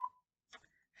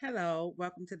Hello,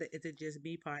 welcome to the Is It Just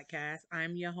Me podcast.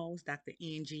 I'm your host, Dr.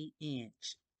 Angie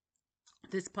Inch.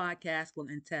 This podcast will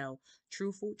entail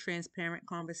truthful, transparent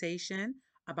conversation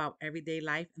about everyday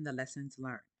life and the lessons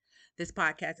learned. This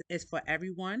podcast is for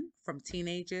everyone from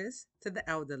teenagers to the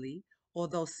elderly.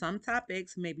 Although some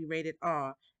topics may be rated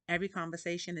R, every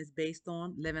conversation is based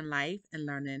on living life and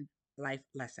learning life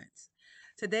lessons.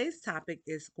 Today's topic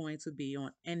is going to be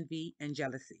on envy and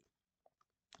jealousy.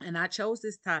 And I chose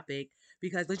this topic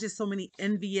because there's just so many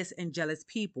envious and jealous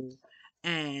people.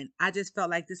 And I just felt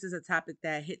like this is a topic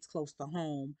that hits close to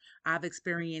home. I've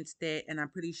experienced it, and I'm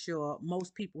pretty sure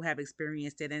most people have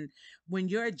experienced it. And when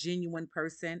you're a genuine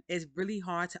person, it's really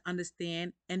hard to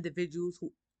understand individuals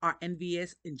who are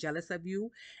envious and jealous of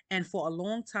you. And for a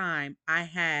long time, I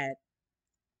had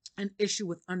an issue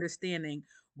with understanding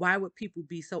why would people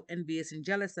be so envious and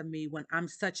jealous of me when I'm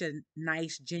such a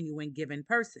nice, genuine, giving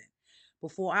person.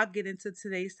 Before I get into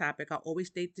today's topic, I always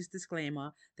state this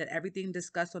disclaimer that everything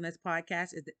discussed on this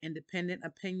podcast is the independent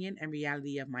opinion and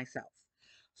reality of myself.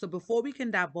 So before we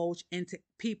can divulge into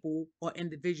people or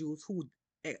individuals who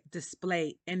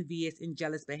display envious and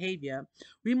jealous behavior,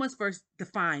 we must first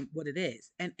define what it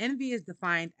is. And envy is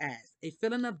defined as a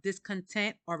feeling of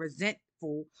discontent or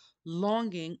resentful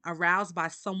longing aroused by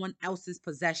someone else's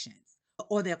possessions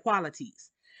or their qualities.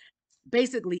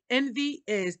 Basically, envy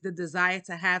is the desire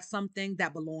to have something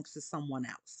that belongs to someone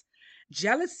else.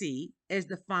 Jealousy is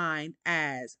defined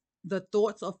as the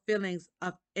thoughts or feelings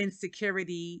of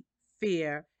insecurity,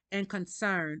 fear, and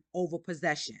concern over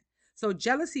possession. So,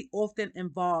 jealousy often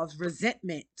involves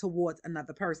resentment towards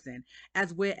another person,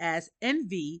 as whereas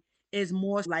envy is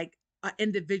more like an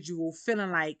individual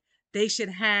feeling like they should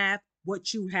have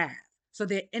what you have. So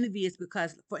they're envious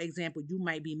because, for example, you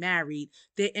might be married,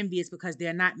 they're envious because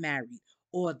they're not married,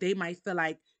 or they might feel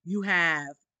like you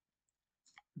have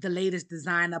the latest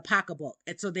designer pocketbook,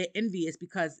 and so they're envious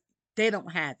because they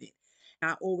don't have it.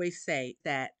 I always say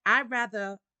that I'd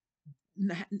rather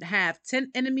have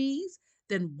 10 enemies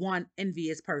than one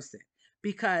envious person,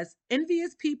 because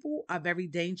envious people are very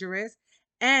dangerous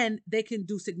and they can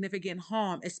do significant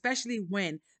harm, especially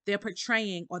when they're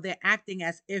portraying or they're acting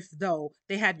as if though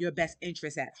they have your best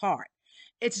interests at heart.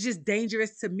 It's just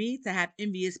dangerous to me to have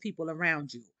envious people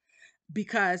around you,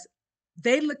 because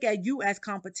they look at you as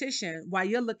competition while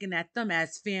you're looking at them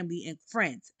as family and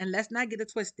friends. And let's not get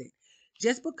it twisted.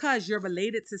 Just because you're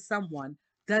related to someone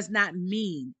does not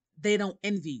mean they don't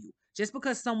envy you. Just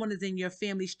because someone is in your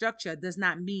family structure does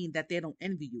not mean that they don't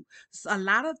envy you. So a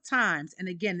lot of times, and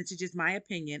again, this is just my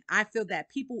opinion, I feel that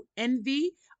people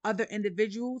envy other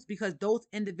individuals because those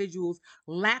individuals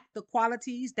lack the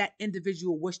qualities that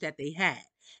individual wish that they had.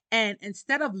 And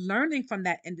instead of learning from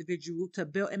that individual to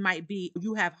build, it might be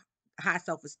you have high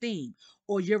self esteem,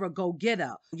 or you're a go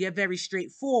getter, you're very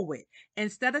straightforward.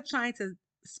 Instead of trying to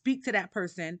speak to that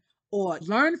person or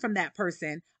learn from that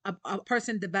person, a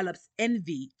person develops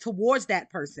envy towards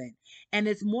that person. And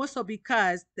it's more so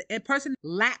because the person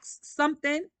lacks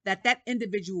something that that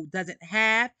individual doesn't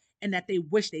have and that they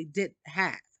wish they did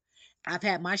have. I've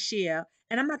had my share,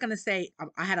 and I'm not going to say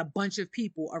I had a bunch of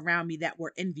people around me that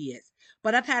were envious,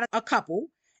 but I've had a couple,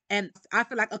 and I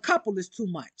feel like a couple is too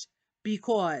much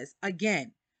because,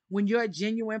 again, when you're a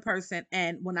genuine person,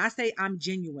 and when I say I'm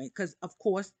genuine, because of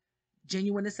course,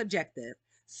 genuine is subjective.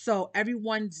 So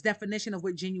everyone's definition of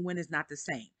what genuine is not the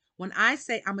same. When I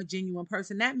say I'm a genuine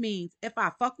person, that means if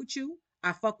I fuck with you,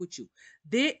 I fuck with you.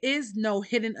 There is no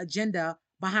hidden agenda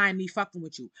behind me fucking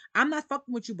with you. I'm not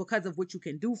fucking with you because of what you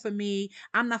can do for me.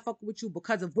 I'm not fucking with you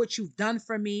because of what you've done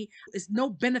for me. There's no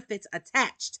benefits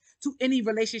attached to any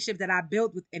relationship that I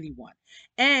build with anyone.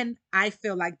 And I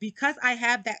feel like because I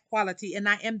have that quality and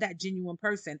I am that genuine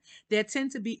person, there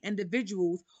tend to be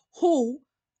individuals who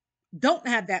don't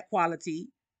have that quality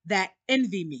that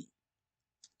envy me.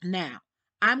 Now,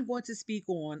 I'm going to speak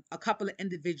on a couple of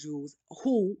individuals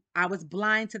who I was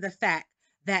blind to the fact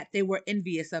that they were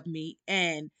envious of me,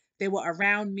 and they were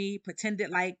around me, pretended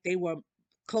like they were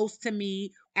close to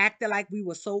me, acted like we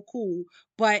were so cool,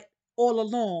 but all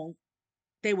along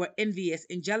they were envious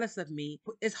and jealous of me.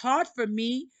 It's hard for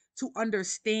me to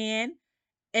understand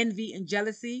envy and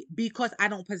jealousy because I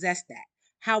don't possess that.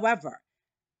 However,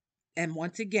 and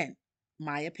once again,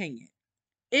 my opinion,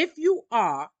 if you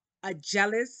are a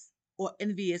jealous or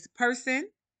envious person,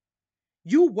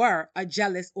 you were a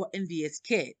jealous or envious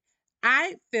kid.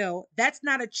 I feel that's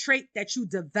not a trait that you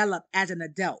develop as an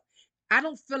adult. I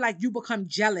don't feel like you become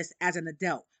jealous as an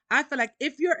adult. I feel like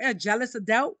if you're a jealous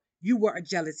adult, you were a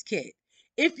jealous kid.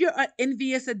 If you're an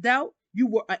envious adult, you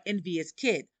were an envious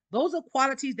kid. Those are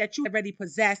qualities that you already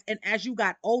possess. And as you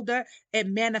got older, it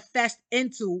manifests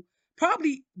into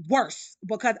probably worse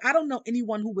because I don't know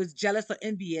anyone who was jealous or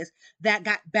envious that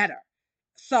got better.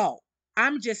 So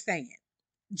I'm just saying,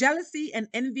 jealousy and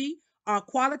envy are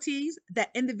qualities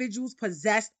that individuals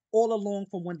possessed all along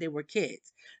from when they were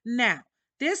kids. Now,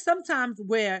 there's sometimes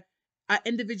where an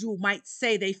individual might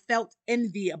say they felt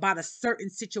envy about a certain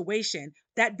situation.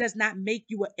 That does not make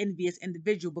you an envious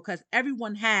individual because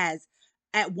everyone has,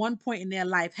 at one point in their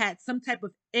life, had some type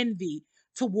of envy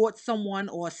towards someone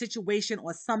or a situation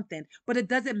or something, but it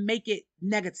doesn't make it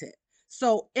negative.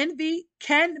 So, envy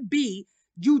can be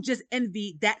you just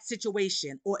envy that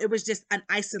situation or it was just an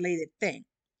isolated thing.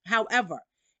 However,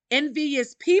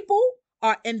 envious people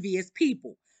are envious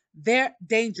people. They're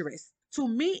dangerous. To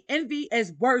me, envy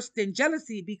is worse than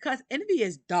jealousy because envy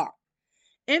is dark.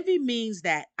 Envy means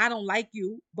that I don't like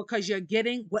you because you're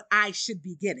getting what I should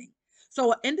be getting.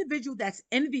 So an individual that's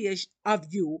envious of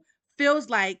you feels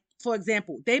like, for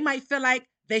example, they might feel like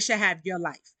they should have your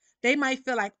life. They might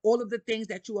feel like all of the things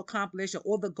that you accomplish or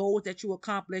all the goals that you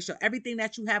accomplish or everything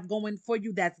that you have going for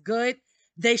you that's good,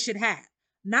 they should have.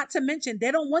 Not to mention,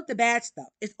 they don't want the bad stuff.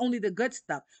 It's only the good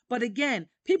stuff. But again,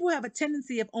 people have a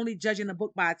tendency of only judging a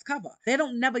book by its cover. They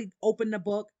don't never open the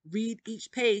book, read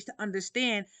each page to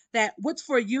understand that what's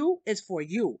for you is for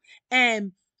you.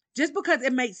 And just because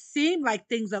it may seem like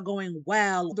things are going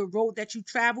well, the road that you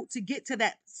traveled to get to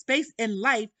that space in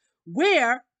life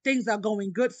where things are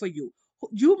going good for you.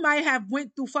 You might have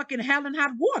went through fucking hell and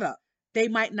hot water. They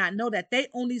might not know that. They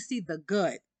only see the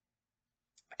good.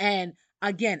 And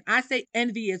again, I say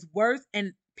envy is worse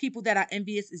and people that are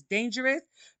envious is dangerous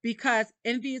because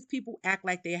envious people act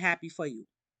like they're happy for you.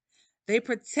 They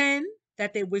pretend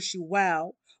that they wish you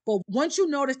well, but once you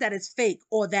notice that it's fake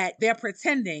or that they're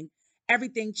pretending,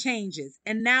 everything changes.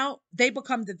 And now they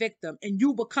become the victim and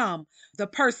you become the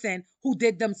person who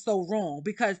did them so wrong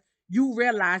because you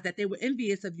realized that they were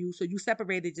envious of you. So you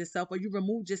separated yourself or you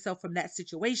removed yourself from that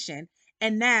situation.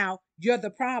 And now you're the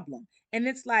problem. And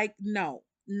it's like, no,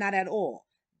 not at all.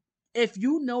 If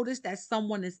you notice that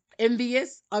someone is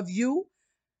envious of you,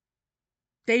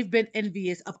 they've been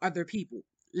envious of other people.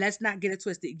 Let's not get it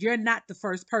twisted. You're not the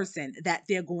first person that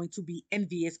they're going to be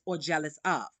envious or jealous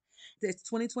of. It's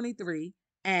 2023,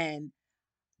 and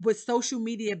with social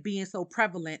media being so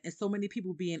prevalent and so many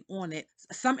people being on it,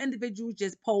 some individuals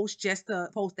just to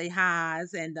post their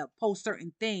highs and post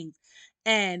certain things.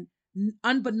 And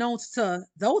unbeknownst to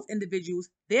those individuals,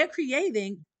 they're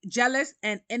creating jealous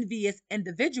and envious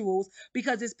individuals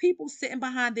because it's people sitting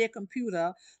behind their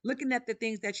computer looking at the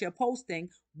things that you're posting,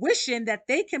 wishing that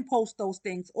they can post those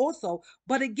things also.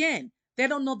 But again, they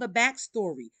don't know the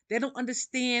backstory. They don't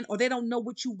understand or they don't know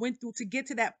what you went through to get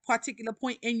to that particular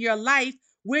point in your life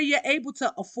where you're able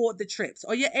to afford the trips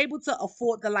or you're able to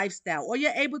afford the lifestyle or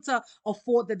you're able to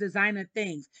afford the designer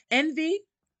things. Envy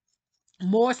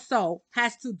more so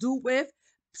has to do with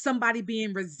somebody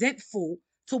being resentful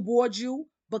towards you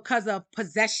because of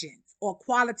possessions or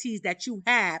qualities that you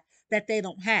have that they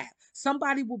don't have.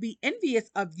 Somebody will be envious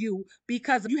of you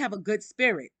because you have a good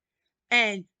spirit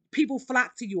and people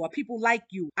flock to you or people like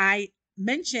you. I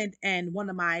mentioned in one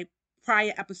of my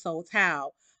prior episodes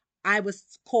how I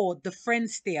was called the friend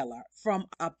stealer from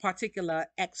a particular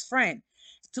ex friend.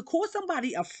 To call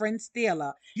somebody a friend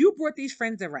stealer, you brought these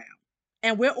friends around,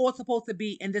 and we're all supposed to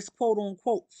be in this quote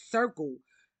unquote circle.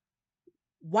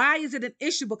 Why is it an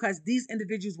issue? Because these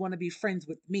individuals want to be friends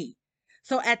with me.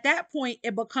 So at that point,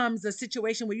 it becomes a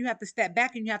situation where you have to step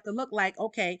back and you have to look like,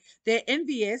 okay, they're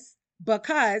envious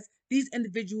because these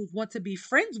individuals want to be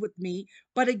friends with me.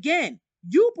 But again,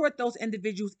 you brought those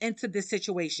individuals into this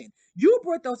situation. You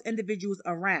brought those individuals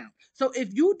around. So if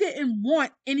you didn't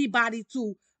want anybody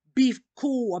to be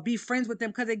cool or be friends with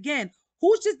them, because again,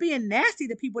 who's just being nasty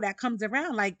to people that comes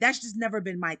around? Like that's just never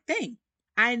been my thing.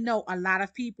 I know a lot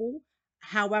of people.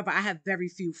 However, I have very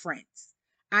few friends.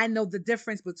 I know the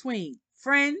difference between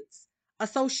friends,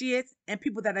 associates, and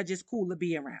people that are just cool to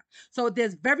be around. So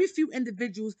there's very few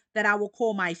individuals that I will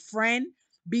call my friend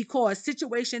because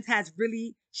situations has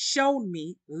really shown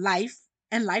me life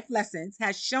and life lessons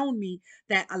has shown me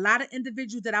that a lot of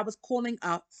individuals that I was calling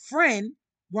a friend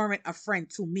weren't a friend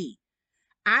to me.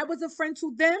 I was a friend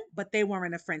to them, but they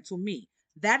weren't a friend to me.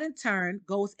 That in turn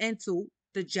goes into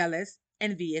the jealous,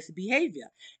 envious behavior.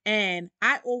 And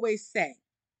I always say,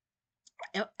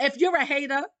 if you're a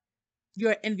hater,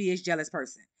 you're an envious, jealous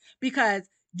person because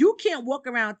you can't walk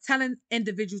around telling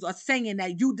individuals or saying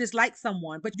that you dislike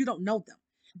someone, but you don't know them.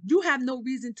 You have no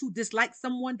reason to dislike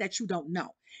someone that you don't know.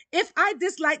 If I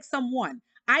dislike someone,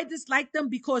 I dislike them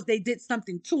because they did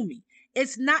something to me.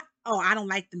 It's not, oh, I don't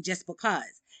like them just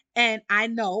because. And I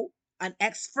know an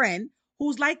ex friend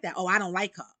who's like that. Oh, I don't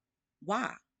like her.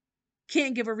 Why?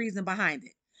 can't give a reason behind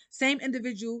it. Same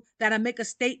individual that'll make a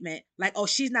statement like, oh,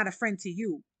 she's not a friend to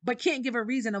you, but can't give a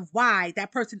reason of why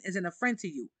that person isn't a friend to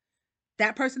you.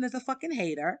 That person is a fucking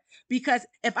hater. Because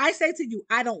if I say to you,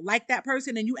 I don't like that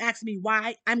person, and you ask me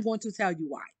why, I'm going to tell you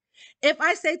why. If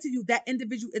I say to you that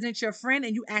individual isn't your friend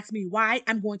and you ask me why,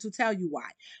 I'm going to tell you why.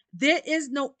 There is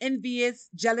no envious,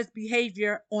 jealous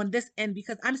behavior on this end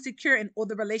because I'm secure in all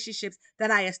the relationships that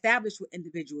I establish with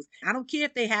individuals. I don't care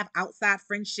if they have outside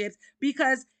friendships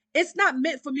because it's not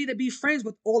meant for me to be friends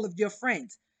with all of your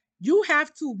friends. You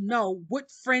have to know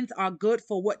what friends are good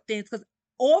for what things because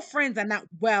all friends are not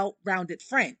well rounded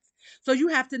friends. So you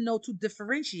have to know to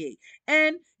differentiate.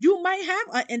 And you might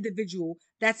have an individual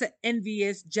that's an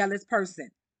envious, jealous person.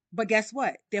 But guess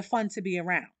what? They're fun to be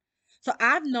around. So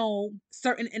I've known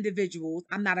certain individuals,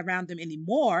 I'm not around them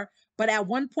anymore, but at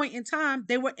one point in time,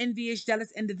 they were envious,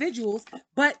 jealous individuals,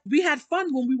 but we had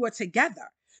fun when we were together.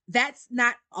 That's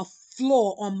not a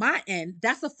flaw on my end.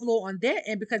 That's a flaw on their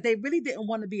end because they really didn't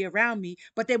want to be around me,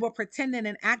 but they were pretending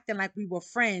and acting like we were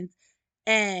friends.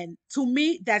 And to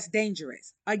me, that's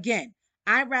dangerous. Again,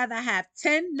 I'd rather have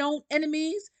 10 known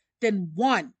enemies than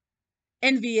one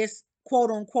envious, quote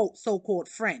unquote, so called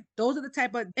friend. Those are the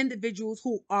type of individuals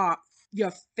who are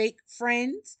your fake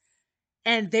friends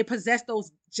and they possess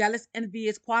those jealous,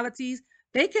 envious qualities.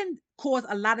 They can cause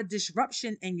a lot of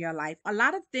disruption in your life. A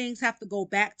lot of things have to go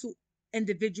back to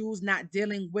individuals not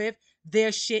dealing with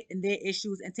their shit and their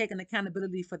issues and taking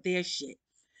accountability for their shit.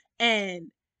 And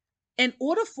in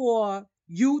order for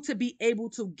you to be able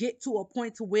to get to a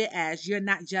point to whereas you're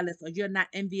not jealous or you're not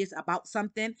envious about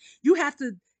something, you have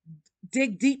to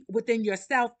dig deep within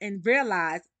yourself and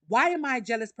realize, why am I a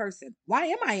jealous person? Why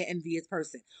am I an envious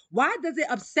person? Why does it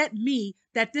upset me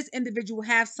that this individual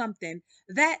has something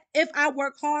that if I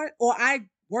work hard or I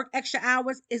work extra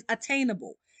hours is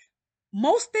attainable?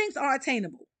 Most things are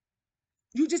attainable.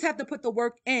 You just have to put the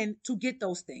work in to get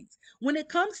those things. When it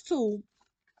comes to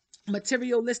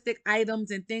materialistic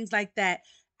items and things like that,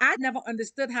 I never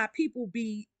understood how people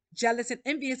be jealous and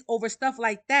envious over stuff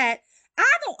like that.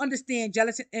 I don't understand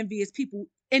jealous and envious people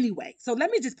anyway. So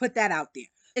let me just put that out there,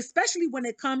 especially when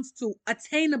it comes to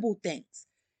attainable things.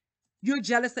 You're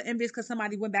jealous or envious because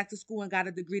somebody went back to school and got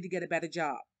a degree to get a better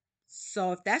job.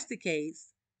 So if that's the case,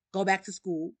 go back to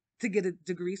school to get a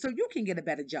degree so you can get a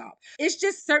better job. It's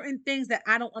just certain things that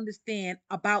I don't understand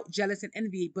about jealous and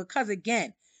envy because,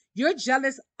 again, you're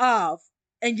jealous of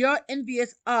and you're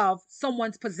envious of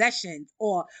someone's possessions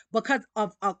or because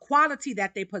of a quality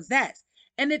that they possess.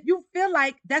 And if you feel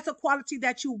like that's a quality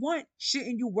that you want,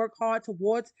 shouldn't you work hard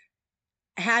towards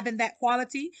having that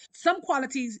quality? Some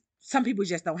qualities, some people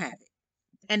just don't have it.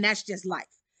 And that's just life.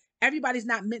 Everybody's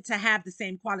not meant to have the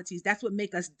same qualities. That's what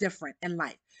make us different in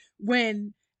life.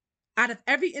 When out of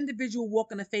every individual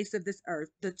walking the face of this earth,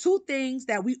 the two things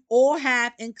that we all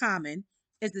have in common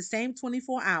is the same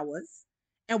 24 hours,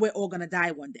 and we're all going to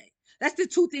die one day. That's the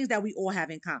two things that we all have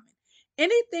in common.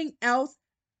 Anything else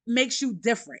makes you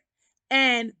different.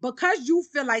 And because you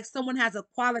feel like someone has a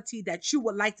quality that you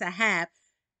would like to have,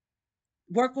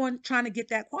 work on trying to get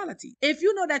that quality. If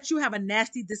you know that you have a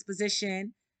nasty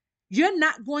disposition, you're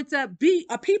not going to be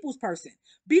a people's person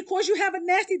because you have a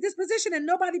nasty disposition and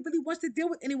nobody really wants to deal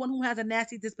with anyone who has a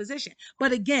nasty disposition.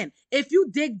 But again, if you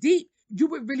dig deep, you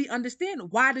would really understand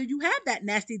why do you have that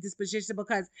nasty disposition,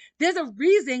 because there's a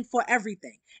reason for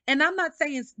everything. And I'm not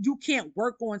saying you can't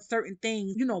work on certain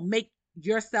things, make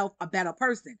yourself a better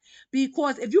person,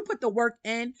 because if you put the work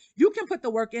in, you can put the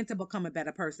work in to become a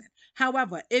better person.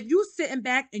 However, if you sitting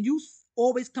back and you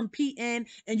always competing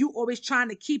and you always trying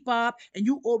to keep up and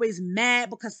you always mad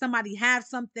because somebody has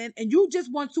something and you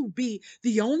just want to be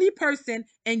the only person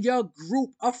in your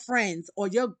group of friends or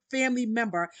your family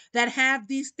member that have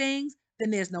these things,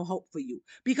 then there's no hope for you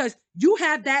because you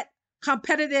have that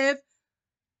competitive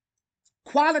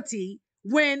quality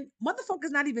when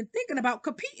motherfuckers not even thinking about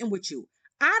competing with you.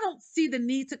 I don't see the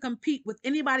need to compete with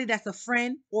anybody that's a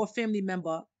friend or a family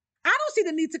member. I don't see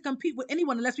the need to compete with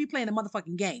anyone unless we playing a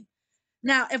motherfucking game.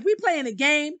 Now, if we play in a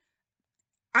game,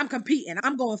 I'm competing.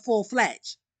 I'm going full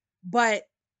fledged. But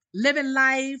living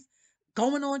life,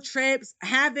 going on trips,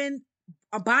 having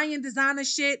buying designer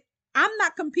shit, I'm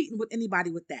not competing with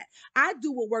anybody with that. I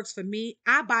do what works for me.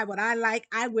 I buy what I like.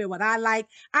 I wear what I like.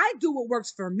 I do what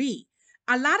works for me.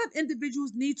 A lot of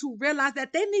individuals need to realize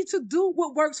that they need to do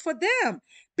what works for them.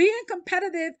 Being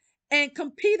competitive and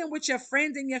competing with your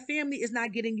friends and your family is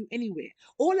not getting you anywhere.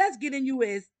 All that's getting you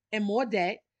is in more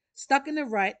debt, stuck in the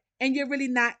rut, and you're really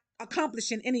not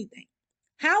accomplishing anything.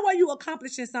 How are you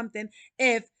accomplishing something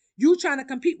if you trying to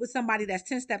compete with somebody that's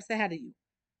 10 steps ahead of you?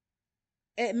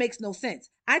 It makes no sense.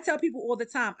 I tell people all the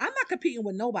time, I'm not competing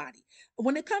with nobody.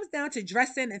 When it comes down to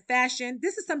dressing and fashion,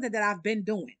 this is something that I've been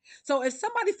doing. So if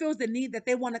somebody feels the need that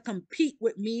they want to compete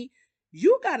with me,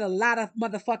 you got a lot of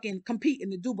motherfucking competing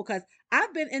to do, because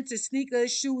I've been into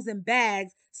sneakers, shoes, and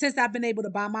bags since I've been able to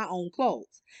buy my own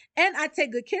clothes. And I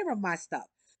take good care of my stuff.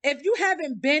 If you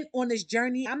haven't been on this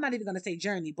journey, I'm not even going to say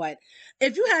journey, but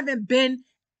if you haven't been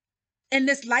in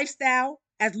this lifestyle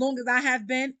as long as I have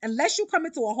been, unless you come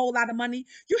into a whole lot of money,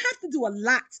 you have to do a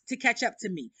lot to catch up to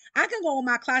me. I can go in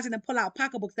my closet and pull out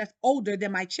pocketbooks that's older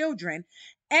than my children,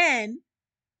 and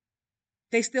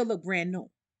they still look brand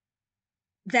new.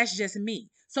 That's just me.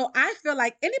 So I feel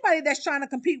like anybody that's trying to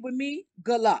compete with me,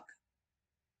 good luck.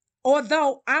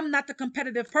 Although I'm not the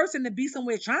competitive person to be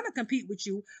somewhere trying to compete with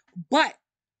you, but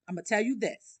I'm going to tell you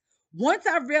this. Once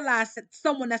I realize that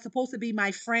someone that's supposed to be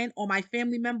my friend or my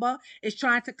family member is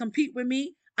trying to compete with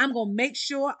me, I'm going to make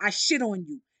sure I shit on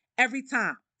you every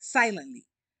time, silently.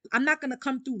 I'm not going to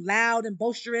come through loud and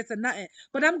boisterous or nothing,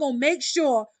 but I'm going to make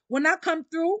sure when I come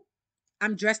through,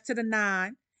 I'm dressed to the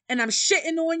nine, and I'm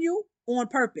shitting on you on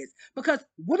purpose. Because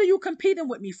what are you competing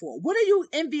with me for? What are you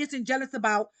envious and jealous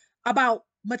about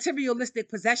materialistic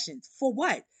possessions? For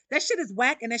what? That shit is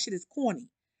whack and that shit is corny.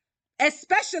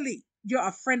 Especially you're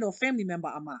a friend or family member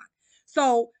of mine.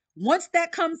 So once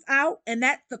that comes out and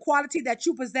that's the quality that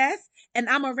you possess and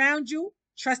I'm around you,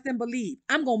 trust and believe.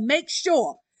 I'm gonna make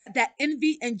sure that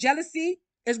envy and jealousy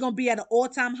is gonna be at an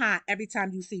all-time high every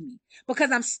time you see me.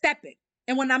 Because I'm stepping.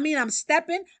 And when I mean I'm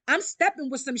stepping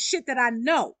with some shit that I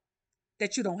know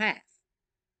that you don't have.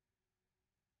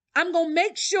 I'm gonna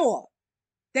make sure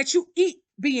that you eat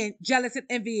being jealous and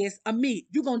envious of me.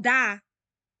 You're gonna die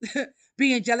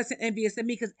being jealous and envious of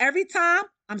me, because every time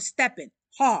I'm stepping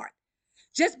hard,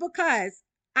 just because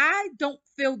I don't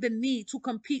feel the need to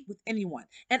compete with anyone,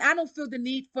 and I don't feel the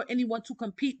need for anyone to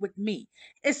compete with me.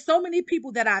 It's so many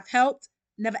people that I've helped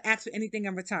never ask for anything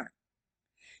in return.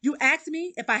 You ask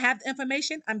me if I have the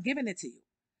information, I'm giving it to you.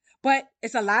 But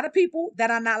it's a lot of people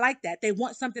that are not like that. They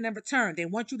want something in return. They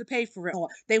want you to pay for it, or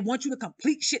they want you to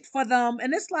complete shit for them.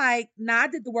 And it's like, nah, I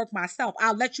did the work myself.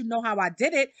 I'll let you know how I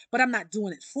did it, but I'm not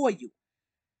doing it for you.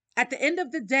 At the end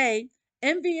of the day,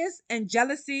 envious and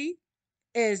jealousy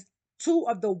is two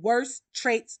of the worst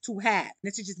traits to have.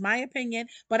 This is just my opinion,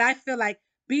 but I feel like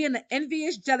being an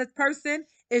envious, jealous person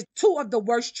is two of the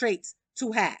worst traits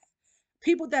to have.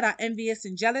 People that are envious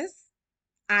and jealous,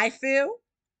 I feel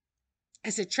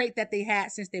it's a trait that they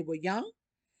had since they were young.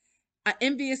 An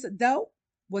envious adult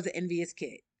was an envious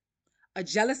kid. A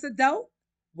jealous adult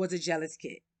was a jealous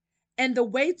kid. And the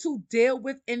way to deal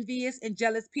with envious and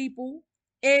jealous people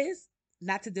is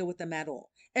not to deal with them at all,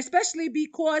 especially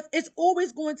because it's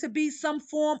always going to be some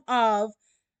form of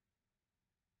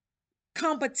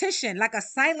competition, like a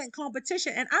silent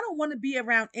competition. And I don't want to be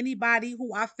around anybody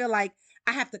who I feel like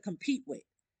I have to compete with.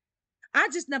 I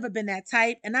just never been that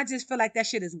type, and I just feel like that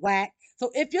shit is whack.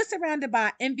 So if you're surrounded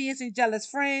by envious and jealous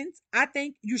friends, I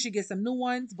think you should get some new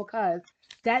ones, because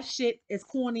that shit is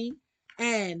corny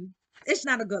and it's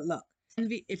not a good look.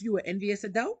 If you were envious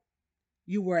adult,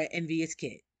 you were an envious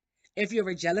kid. If you're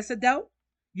a jealous adult,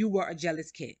 you were a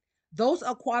jealous kid. Those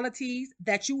are qualities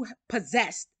that you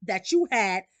possessed, that you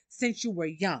had since you were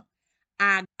young.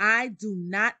 I do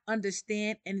not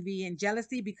understand envy and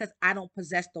jealousy because I don't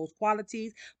possess those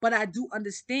qualities, but I do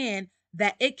understand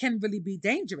that it can really be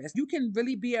dangerous. You can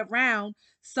really be around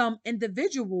some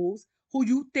individuals who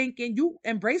you thinking you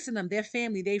embracing them, their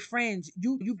family, their friends,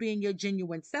 you being your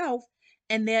genuine self,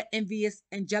 and they're envious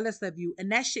and jealous of you.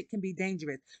 And that shit can be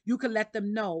dangerous. You can let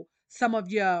them know some of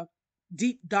your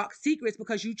deep, dark secrets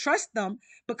because you trust them,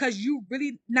 because you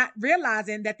really not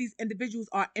realizing that these individuals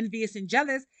are envious and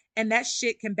jealous, and that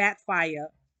shit can backfire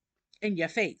in your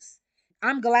face.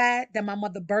 I'm glad that my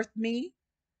mother birthed me,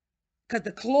 because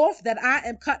the cloth that I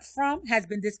am cut from has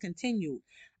been discontinued.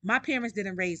 My parents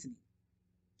didn't raise me,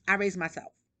 I raised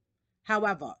myself.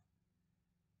 However,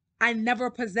 I never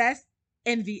possessed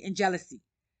envy and jealousy.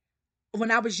 When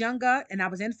I was younger and I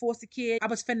was in foster care, I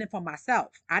was fending for myself.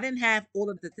 I didn't have all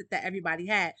of the that everybody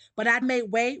had, but I made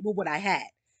way with what I had.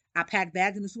 I packed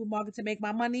bags in the supermarket to make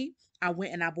my money. I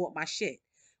went and I bought my shit.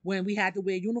 When we had to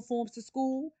wear uniforms to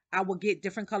school, I would get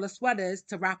different color sweaters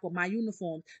to rock with my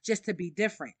uniform just to be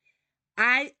different.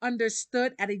 I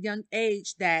understood at a young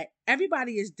age that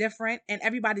everybody is different and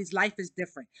everybody's life is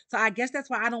different. So I guess that's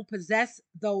why I don't possess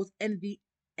those envy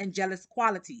and jealous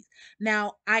qualities.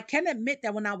 Now, I can admit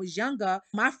that when I was younger,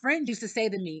 my friends used to say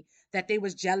to me that they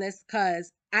was jealous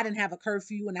because I didn't have a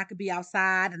curfew and I could be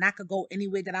outside and I could go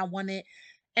anywhere that I wanted.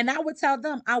 And I would tell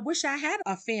them, I wish I had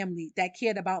a family that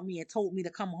cared about me and told me to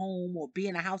come home or be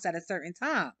in a house at a certain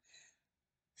time.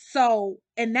 So,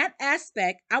 in that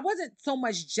aspect, I wasn't so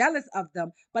much jealous of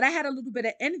them, but I had a little bit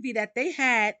of envy that they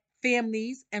had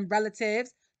families and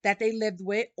relatives that they lived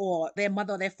with, or their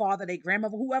mother, their father, their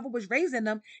grandmother, whoever was raising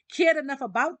them, cared enough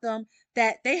about them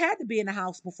that they had to be in the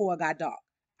house before it got dark.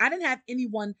 I didn't have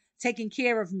anyone taking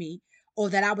care of me or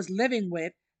that I was living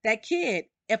with that cared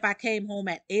if I came home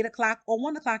at 8 o'clock or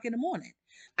 1 o'clock in the morning.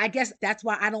 I guess that's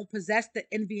why I don't possess the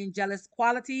envy and jealous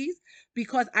qualities,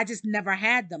 because I just never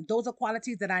had them. Those are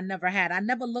qualities that I never had. I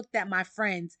never looked at my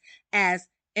friends as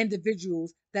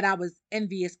individuals that I was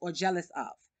envious or jealous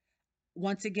of.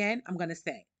 Once again, I'm going to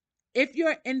say, if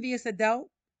you're an envious adult,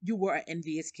 you were an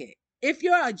envious kid. If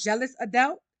you're a jealous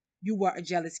adult, you were a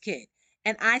jealous kid.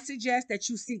 And I suggest that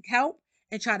you seek help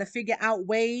and try to figure out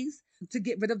ways to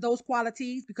get rid of those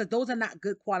qualities, because those are not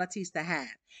good qualities to have.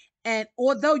 And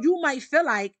although you might feel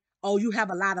like, oh, you have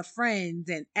a lot of friends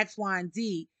and X, Y, and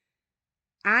Z,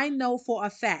 I know for a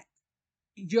fact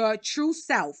your true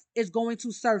self is going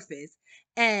to surface.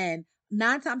 And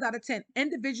 9 times out of 10,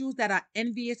 individuals that are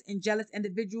envious and jealous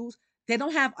individuals, they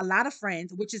don't have a lot of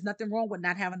friends, which is nothing wrong with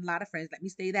not having a lot of friends. Let me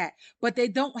say that. But they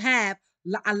don't have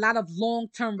a lot of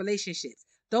long-term relationships.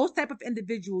 Those type of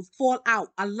individuals fall out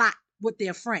a lot with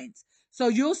their friends. So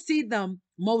you'll see them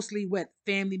mostly with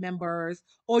family members,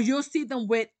 or you'll see them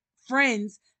with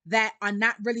friends that are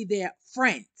not really their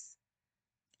friends.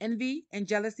 Envy and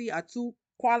jealousy are two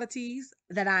qualities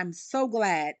that I'm so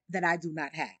glad that I do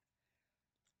not have.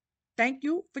 Thank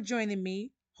you for joining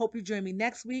me. Hope you join me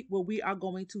next week where we are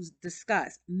going to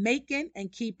discuss making and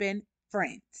keeping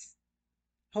friends.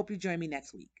 Hope you join me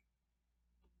next week.